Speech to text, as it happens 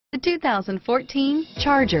The 2014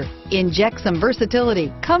 Charger. Inject some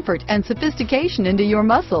versatility, comfort, and sophistication into your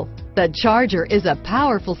muscle. The Charger is a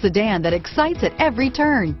powerful sedan that excites at every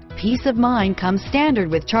turn. Peace of mind comes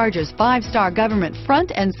standard with Charger's 5-star government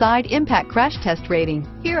front and side impact crash test rating.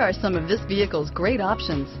 Here are some of this vehicle's great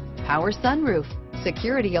options: power sunroof,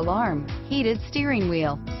 security alarm, heated steering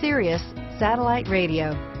wheel, Sirius satellite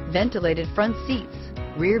radio, ventilated front seats,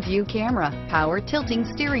 rear view camera, power tilting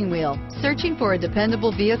steering wheel. Searching for a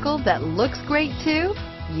dependable vehicle that looks great too?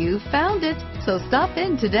 You found it, so stop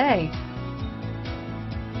in today.